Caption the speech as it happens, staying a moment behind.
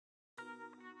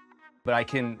but I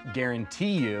can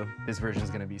guarantee you this version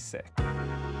is gonna be sick.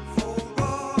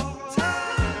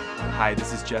 Hi,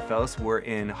 this is Jeff Ellis. We're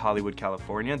in Hollywood,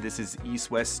 California. This is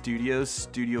EastWest Studios,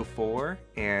 Studio 4,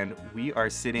 and we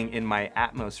are sitting in my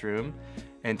Atmos room.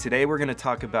 And today we're gonna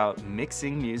talk about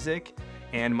mixing music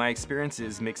and my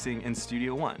experiences mixing in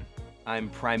Studio One. I'm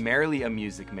primarily a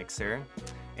music mixer,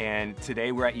 and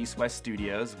today we're at EastWest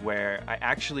Studios where I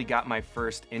actually got my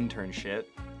first internship.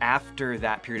 After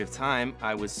that period of time,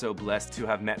 I was so blessed to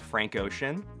have met Frank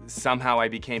Ocean. Somehow I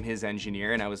became his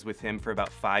engineer and I was with him for about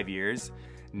 5 years.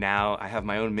 Now I have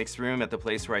my own mix room at the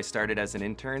place where I started as an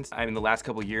intern. In the last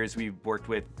couple years, we've worked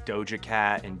with Doja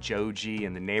Cat and Joji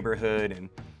and The Neighborhood, and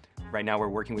right now we're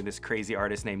working with this crazy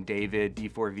artist named David,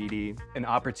 D4VD. An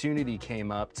opportunity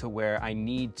came up to where I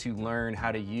need to learn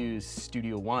how to use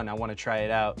Studio One. I want to try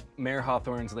it out. Mayer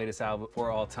Hawthorne's latest album,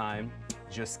 For All Time,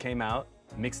 just came out.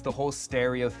 Mixed the whole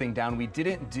stereo thing down. We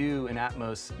didn't do an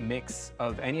Atmos mix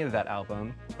of any of that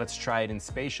album. Let's try it in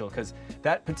spatial, because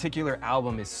that particular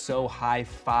album is so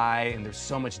hi-fi and there's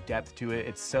so much depth to it.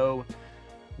 It's so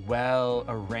well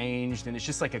arranged and it's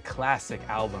just like a classic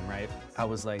album, right? I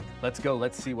was like, let's go,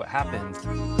 let's see what happens.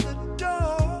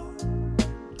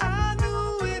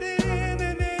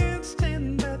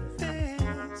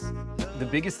 The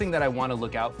biggest thing that I want to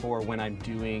look out for when I'm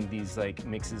doing these like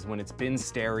mixes when it's been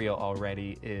stereo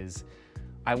already is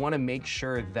I want to make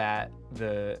sure that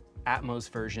the Atmos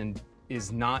version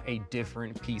is not a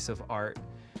different piece of art,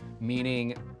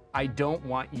 meaning I don't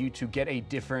want you to get a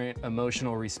different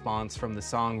emotional response from the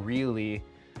song really,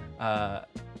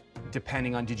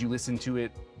 depending on did you listen to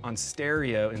it on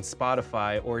stereo in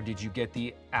Spotify or did you get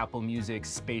the Apple Music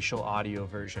spatial audio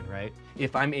version, right?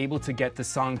 If I'm able to get the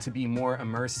song to be more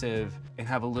immersive and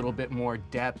have a little bit more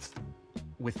depth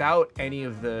without any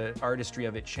of the artistry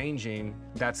of it changing,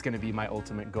 that's gonna be my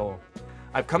ultimate goal.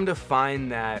 I've come to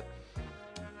find that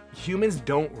humans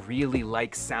don't really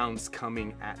like sounds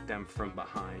coming at them from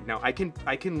behind. Now I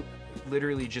can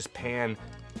literally just pan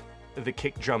the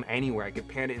kick drum anywhere. I could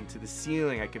pan it into the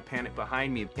ceiling, I could pan it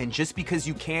behind me. And just because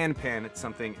you can pan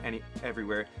something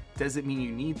everywhere doesn't mean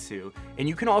you need to. And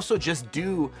you can also just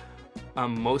do a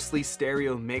mostly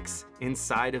stereo mix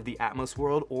inside of the Atmos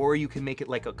world, or you can make it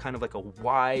like a kind of like a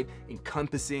wide,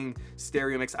 encompassing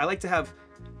stereo mix. I like to have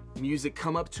music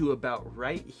come up to about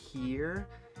right here.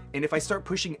 And if I start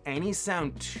pushing any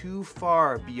sound too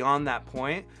far beyond that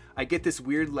point, I get this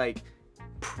weird like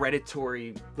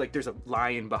predatory, like there's a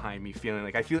lion behind me feeling.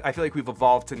 Like I feel like we've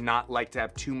evolved to not like to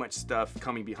have too much stuff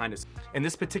coming behind us. In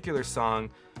this particular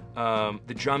song,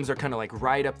 the drums are kind of like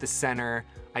right up the center.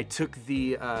 I took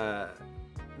the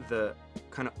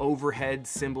kind of overhead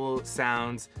cymbal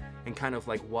sounds and kind of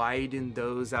like widened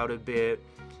those out a bit.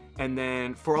 And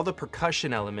then for all the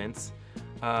percussion elements,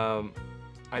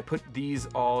 I put these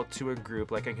all to a group.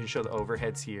 Like I can show the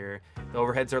overheads here. The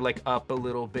overheads are like up a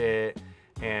little bit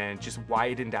and just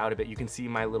widened out a bit. You can see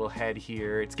my little head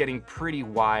here. It's getting pretty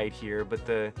wide here, but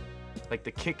the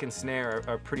kick and snare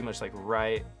are pretty much like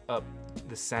right up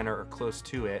the center or close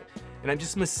to it. And I'm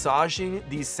just massaging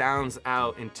these sounds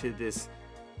out into this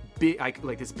big,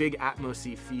 like this big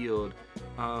Atmos-y field.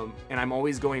 And I'm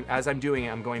always going, as I'm doing it,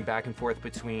 I'm going back and forth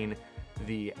between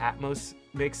the Atmos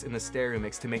mix and the stereo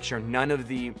mix to make sure none of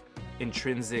the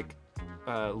intrinsic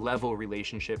level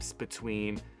relationships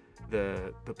between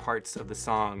the parts of the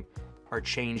song are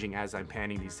changing as I'm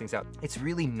panning these things out. It's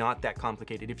really not that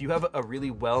complicated. If you have a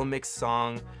really well-mixed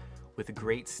song with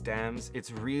great stems,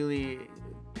 it's really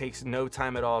takes no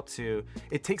time at all to,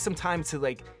 it takes some time to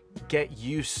like get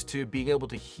used to being able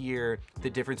to hear the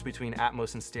difference between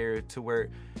Atmos and stereo to where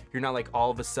you're not like all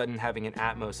of a sudden having an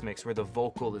Atmos mix where the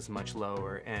vocal is much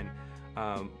lower. And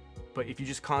but if you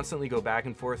just constantly go back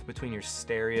and forth between your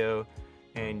stereo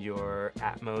and your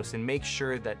Atmos and make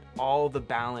sure that all the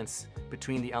balance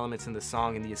between the elements in the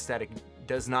song and the aesthetic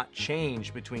does not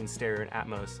change between stereo and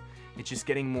Atmos, it's just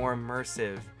getting more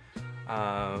immersive,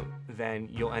 then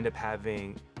you'll end up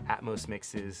having Atmos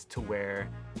mixes to where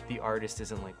the artist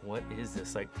isn't like, what is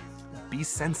this? Like, be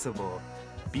sensible,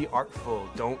 be artful,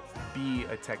 don't be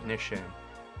a technician,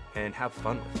 and have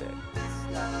fun with it.